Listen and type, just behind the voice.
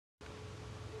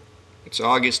It's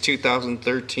August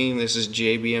 2013. This is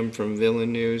JBM from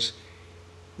VillainNews.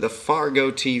 The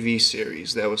Fargo TV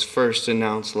series that was first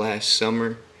announced last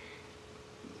summer.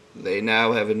 They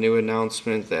now have a new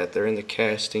announcement that they're in the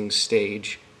casting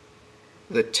stage.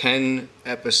 The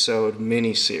 10-episode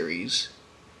mini-series,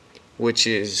 which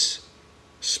is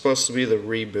supposed to be the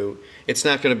reboot. It's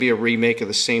not going to be a remake of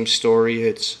the same story.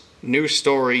 It's new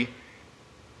story,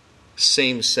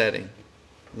 same setting.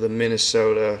 The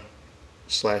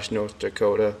Minnesota/North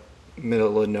Dakota,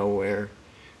 middle of nowhere,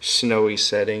 snowy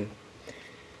setting.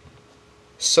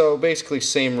 So basically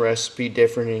same recipe,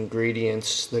 different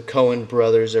ingredients. The Coen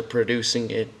brothers are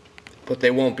producing it, but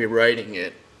they won't be writing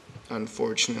it,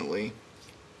 unfortunately.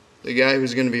 The guy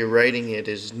who's going to be writing it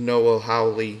is Noah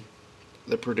Hawley,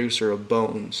 the producer of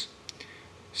Bones.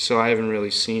 So I haven't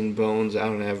really seen Bones. I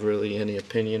don't have really any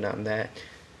opinion on that.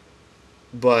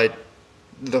 But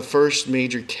the first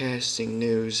major casting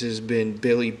news has been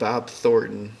Billy Bob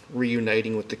Thornton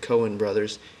reuniting with the Coen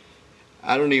brothers.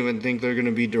 I don't even think they're going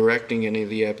to be directing any of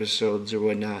the episodes or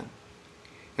whatnot.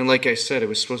 And like I said,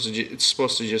 it's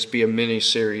supposed to just be a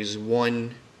mini-series,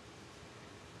 one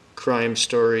crime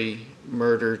story,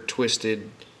 murder, twisted.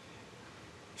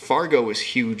 Fargo was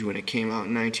huge when it came out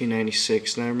in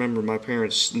 1996, and I remember my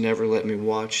parents never let me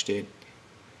watch it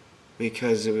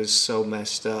because it was so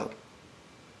messed up.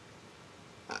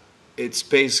 It's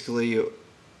basically a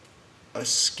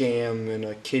scam and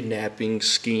a kidnapping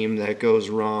scheme that goes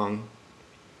wrong.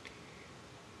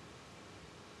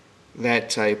 That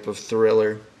type of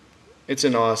thriller. It's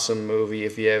an awesome movie.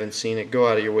 If you haven't seen it, go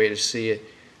out of your way to see it.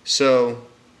 So,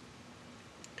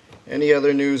 any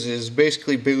other news is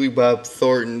basically Billy Bob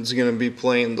Thornton's going to be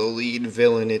playing the lead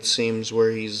villain, it seems,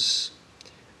 where he's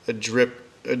a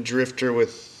drifter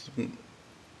with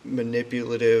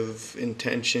manipulative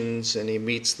intentions, and he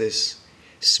meets this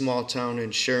small-town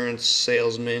insurance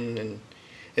salesman, and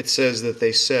it says that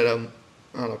they set him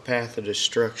on a path of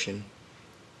destruction.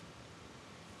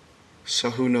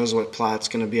 So who knows what plot's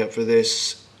going to be up for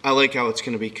this. I like how it's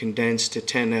going to be condensed to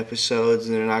 10 episodes,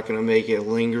 and they're not going to make it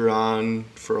linger on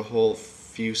for a whole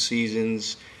few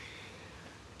seasons.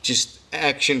 Just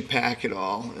action-pack it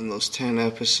all in those 10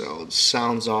 episodes.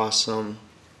 Sounds awesome.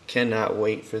 Cannot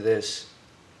wait for this.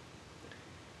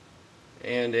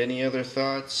 And any other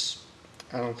thoughts?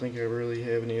 I don't think I really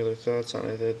have any other thoughts on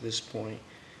it at this point.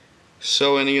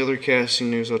 So any other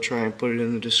casting news, I'll try and put it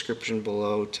in the description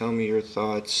below. Tell me your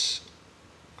thoughts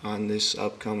on this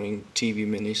upcoming TV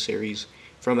miniseries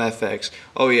from FX.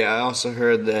 Oh yeah, I also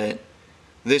heard that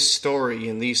this story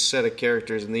and these set of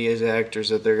characters and these actors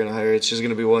that they're going to hire, it's just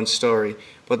going to be one story.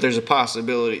 But there's a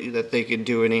possibility that they could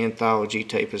do an anthology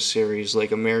type of series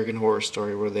like American Horror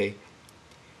Story, where they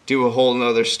do a whole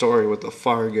nother story with the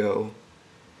Fargo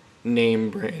name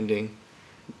branding.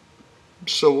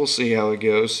 So we'll see how it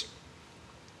goes.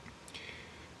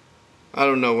 I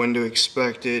don't know when to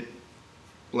expect it.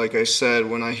 Like I said,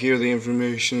 when I hear the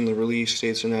information, the release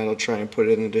dates or not, I'll try and put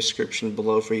it in the description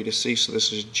below for you to see. So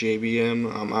this is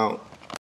JBM. I'm out.